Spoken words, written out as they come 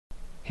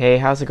Hey,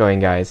 how's it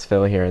going guys?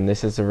 Phil here, and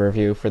this is a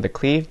review for the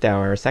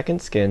Clevedaur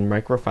Second Skin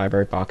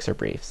Microfiber Boxer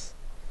Briefs.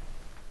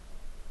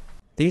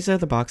 These are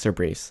the boxer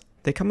briefs.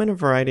 They come in a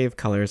variety of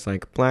colors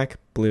like black,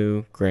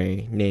 blue,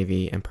 gray,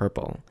 navy, and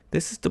purple.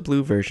 This is the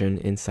blue version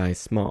in size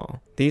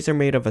small. These are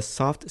made of a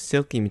soft,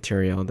 silky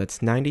material that's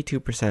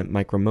 92%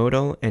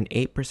 micromodal and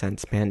 8%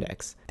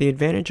 spandex. The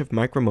advantage of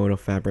micromodal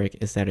fabric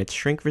is that it's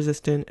shrink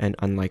resistant and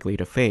unlikely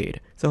to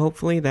fade, so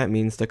hopefully that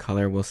means the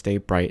color will stay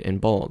bright and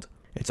bold.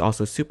 It's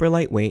also super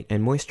lightweight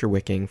and moisture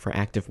wicking for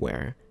active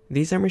wear.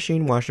 These are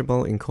machine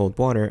washable in cold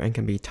water and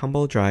can be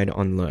tumble dried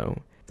on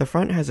low. The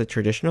front has a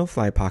traditional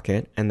fly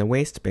pocket and the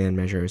waistband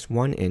measures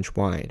 1 inch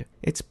wide.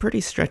 It's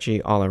pretty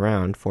stretchy all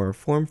around for a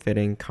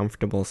form-fitting,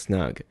 comfortable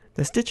snug.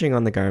 The stitching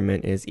on the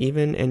garment is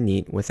even and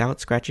neat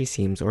without scratchy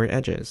seams or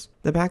edges.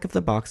 The back of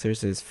the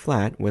boxers is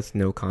flat with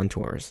no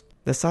contours.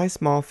 The size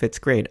small fits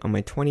great on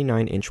my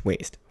 29-inch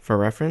waist. For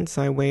reference,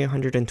 I weigh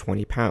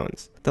 120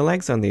 pounds. The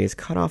legs on these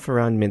cut off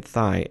around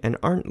mid-thigh and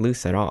aren't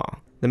loose at all.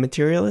 The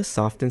material is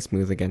soft and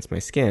smooth against my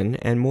skin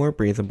and more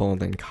breathable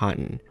than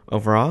cotton.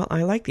 Overall,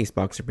 I like these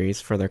boxer briefs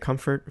for their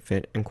comfort,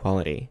 fit, and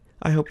quality.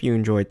 I hope you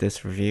enjoyed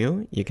this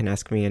review. You can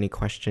ask me any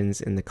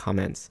questions in the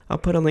comments. I'll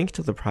put a link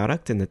to the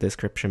product in the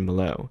description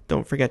below.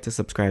 Don't forget to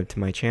subscribe to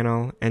my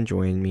channel and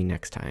join me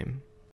next time.